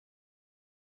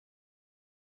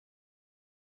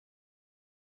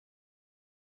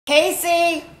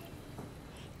Casey!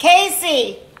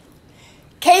 Casey!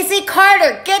 Casey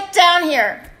Carter, get down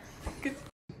here!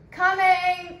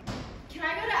 Coming! Can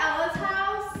I go to Ella's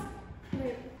house?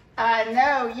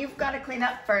 No, you've got to clean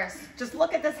up first. Just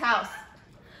look at this house.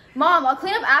 Mom, I'll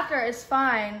clean up after, it's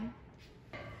fine.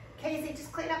 Casey,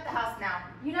 just clean up the house now.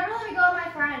 You never let me go with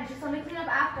my friends, just let me clean up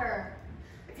after.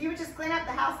 If you would just clean up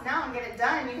the house now and get it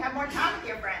done, you'd have more time with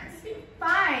your friends.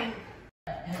 Fine.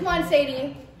 Come on,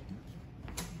 Sadie.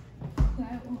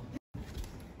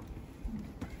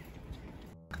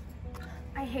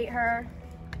 I hate her.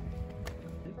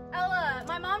 Ella,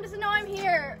 my mom doesn't know I'm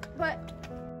here, but...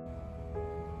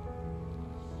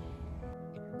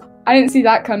 I didn't see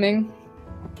that coming.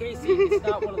 Casey, it's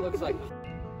not what it looks like.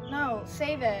 No,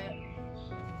 save it.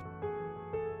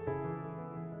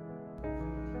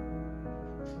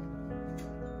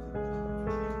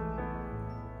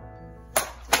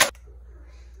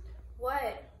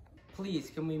 What? Please,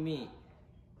 can we meet?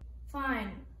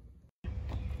 Fine.